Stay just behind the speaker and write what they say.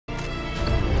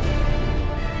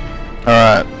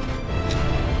Alright.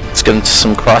 Let's get into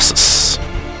some Crysis.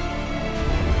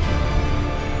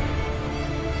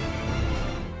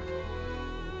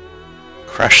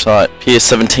 Crash site, Pier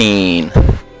 17.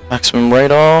 Maximum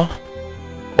radar.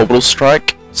 Orbital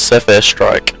strike. Surf air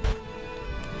strike.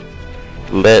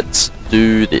 Let's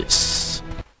do this.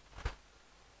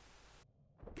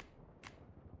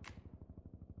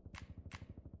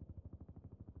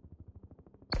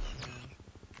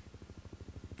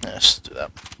 Let's do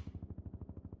that.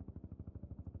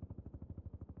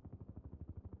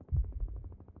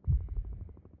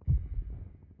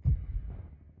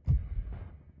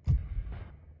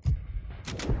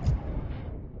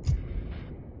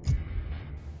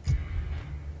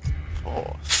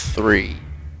 Four, 3,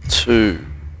 2,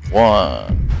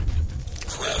 1.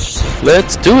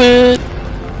 Let's do it!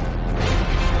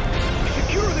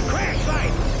 Secure the crash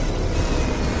site!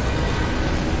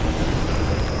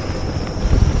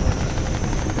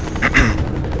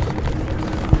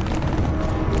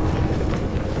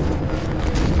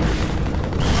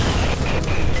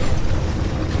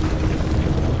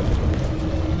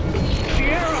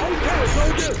 Sierra Hotel,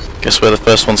 soldiers! Guess we're the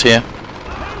first ones here.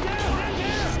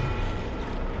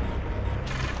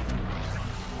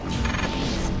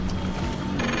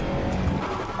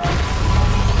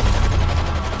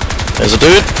 There's a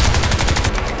dude.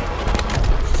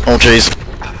 Oh jeez.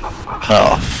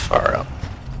 Oh, far out.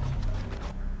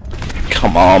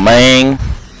 Come on, man.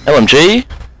 LMG?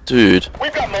 Dude.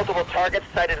 We've got multiple targets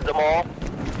sighted at the mall.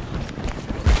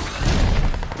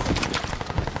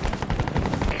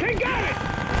 They got it!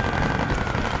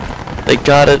 They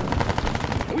got it.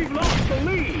 We've lost the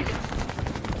lead!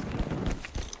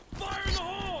 Fire in the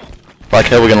hole! Like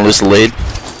how we're gonna lose the lead.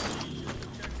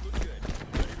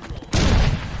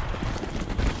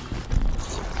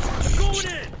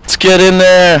 Let's get in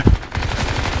there!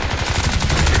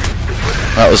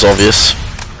 That was obvious.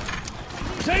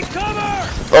 Take cover!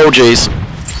 Oh jeez.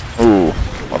 Ooh.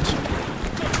 What?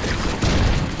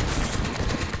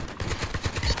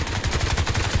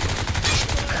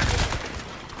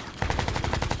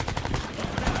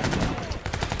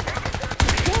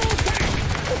 Fall back!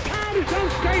 The pad is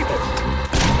unstable!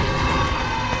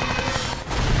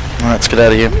 Alright, let's get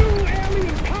out of here. New alien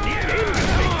pod incoming!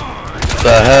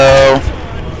 The hell?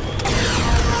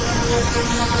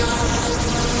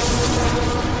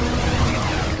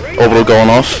 Orbital going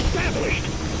off. Established.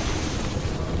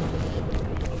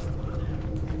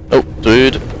 Oh,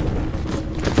 dude.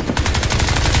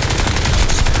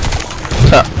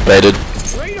 Ah, baited.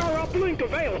 Radar uplink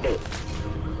available.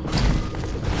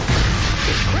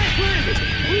 Crash landed.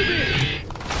 Move in.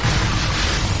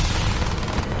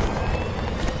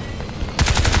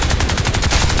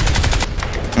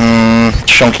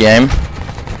 Shonky aim.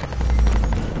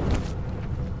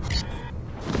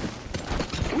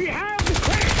 We have the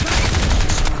crash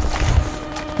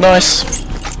site. Nice.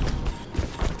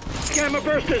 Gamma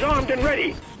burst is armed and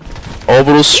ready.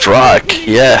 Orbital strike.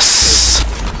 Yes.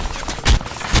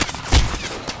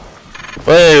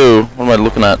 Whoa. What am I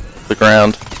looking at? The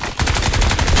ground.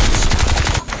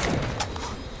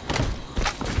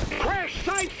 Crash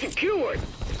site secured.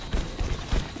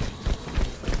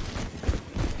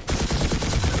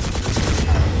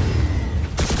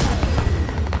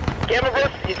 Gamma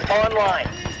burst is online.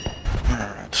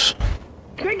 Alright.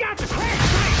 They got the crash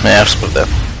site. Yeah, I'll just put it there.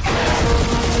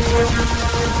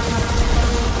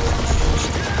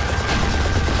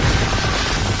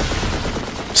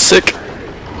 Sick.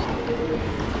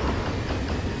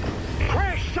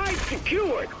 Crash site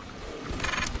secured.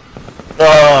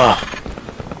 Ah.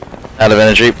 Out of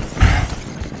energy.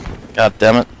 God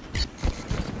damn it.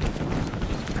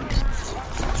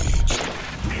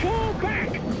 Fall back.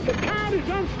 The pad is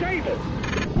unstable.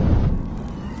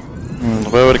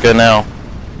 Where would it go now?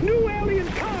 New alien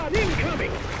pod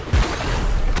incoming.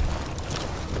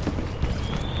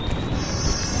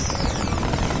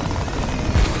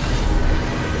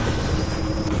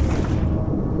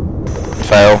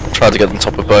 Fail. Tried to get on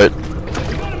top of a boat.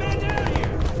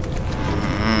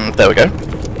 There we go.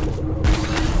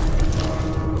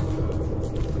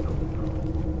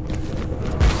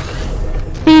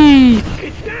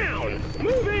 It's down.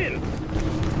 Move in.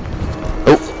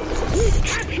 Oh. We've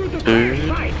captured the Dude.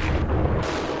 crash site.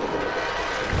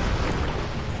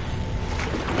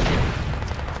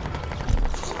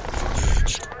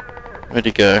 Where'd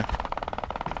he go?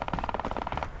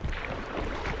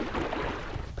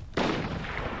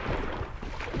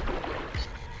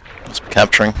 Must be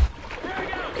capturing.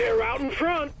 They're out in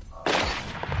front.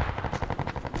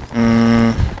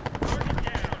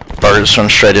 Barry just run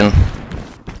straight in.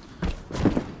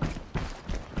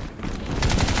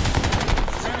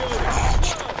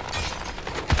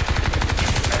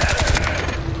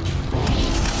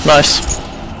 Nice.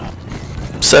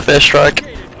 Self airstrike.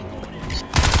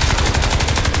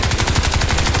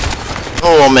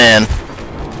 Oh man.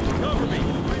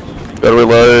 Gotta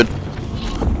reload.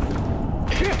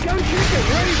 Shotgun ship is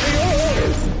ready for your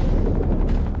orders.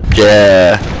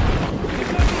 Yeah.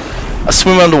 I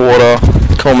swim underwater.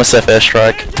 Call myself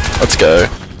airstrike. Let's go.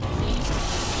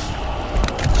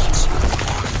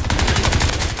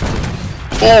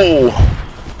 Oh.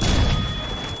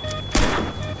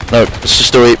 No, let's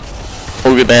just do it.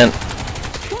 All good, man.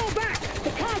 Fall back. The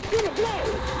car's gonna blow.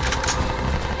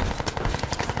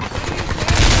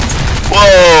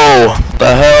 Whoa!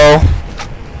 The hell?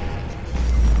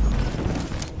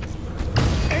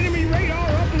 Enemy radar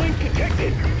uplink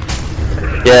detected.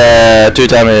 Yeah, 2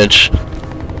 damage.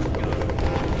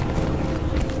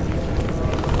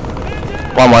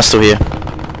 Why am I still here?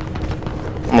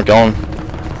 Where am I going?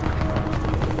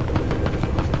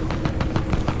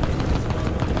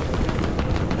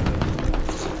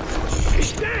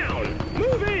 It's down.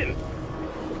 Move in.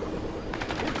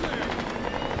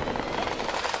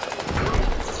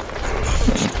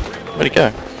 Where'd he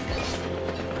go?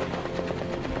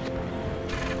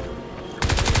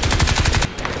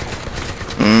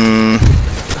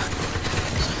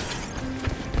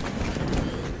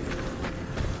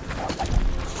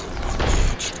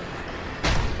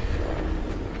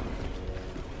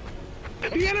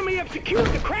 The enemy have secured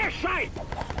the crash site.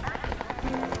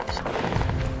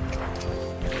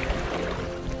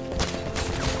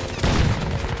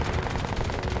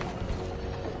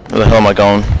 Where the hell am I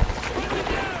going?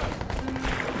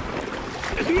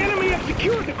 The enemy have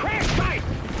secured the crash site.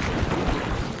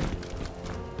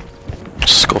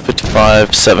 Score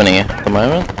 55-70 at the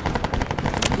moment.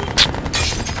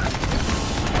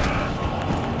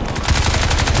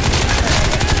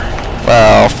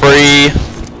 Wow, free.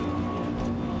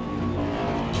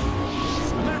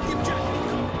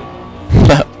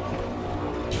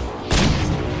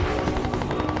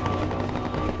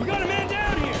 We got a man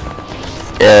down here.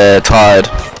 Yeah, tied.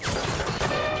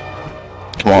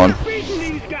 Come on. Beating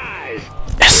these guys.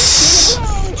 Yes!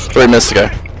 3 minutes to go.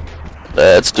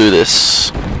 Let's do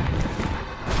this.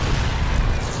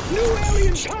 New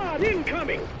alien pod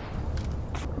incoming.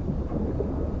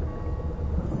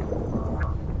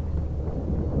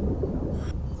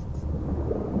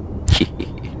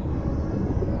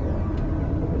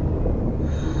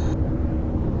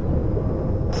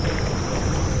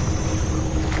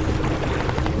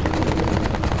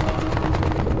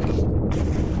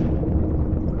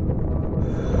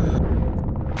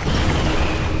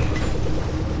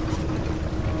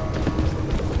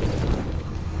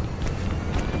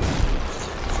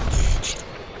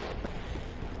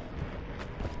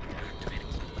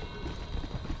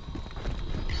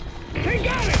 They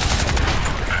got it.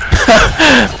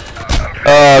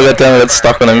 Oh, god damn it, I got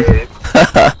stuck on him.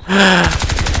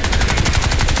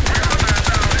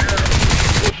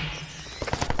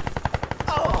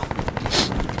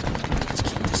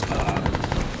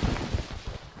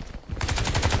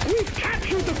 We've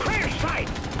captured the crash site.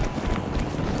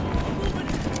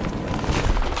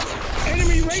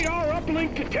 Enemy radar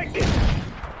uplink detected.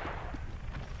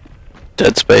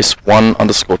 Dead space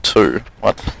 1_2.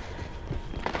 What?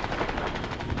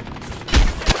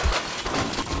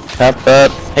 Cap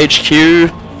that. HQ.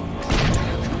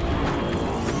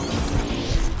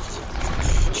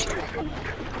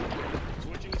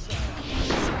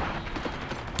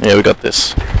 Yeah, we got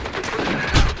this.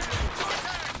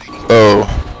 Oh.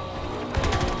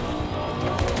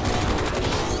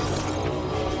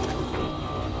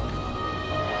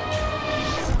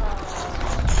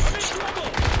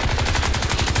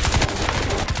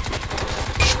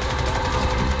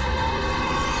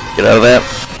 Get out of there.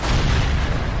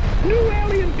 New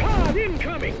alien pod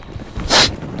incoming.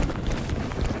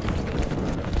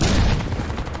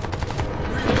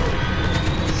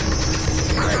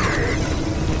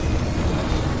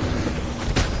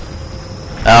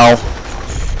 Ow.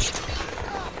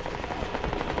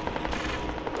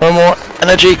 No more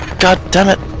energy. God damn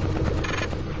it.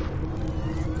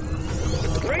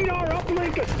 Radar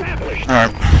uplink established.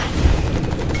 Alright.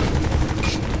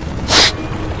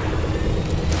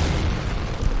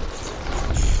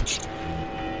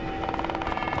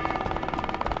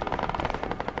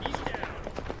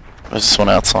 There's this one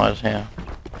outside here.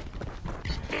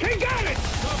 They got it.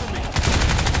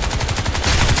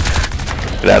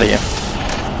 Get out of here.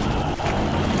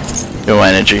 No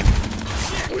energy.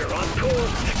 We're on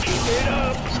course. Keep it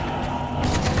up.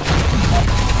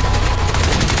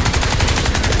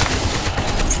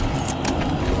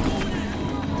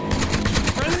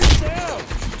 Friendly down.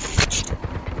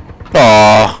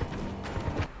 Aww.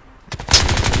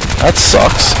 That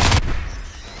sucks.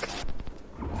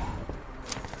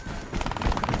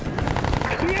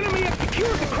 The enemy has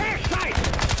secured the crash site!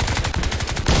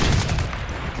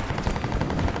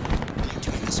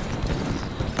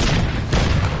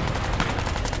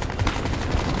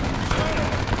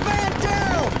 Man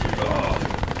down!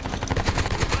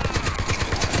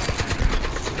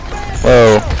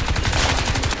 Whoa.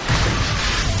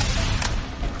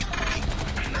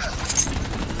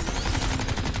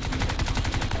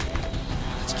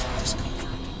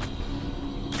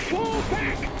 Fall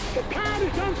back! The pad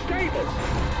is unstable!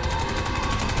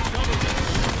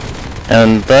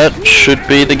 And that should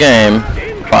be the game.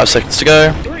 5 seconds to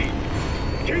go. 3,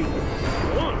 2,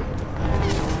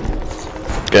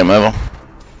 1. Game over.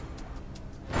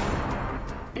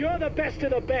 You're the best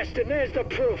of the best, and there's the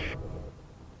proof.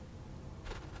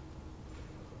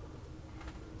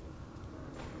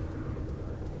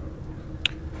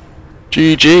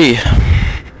 GG.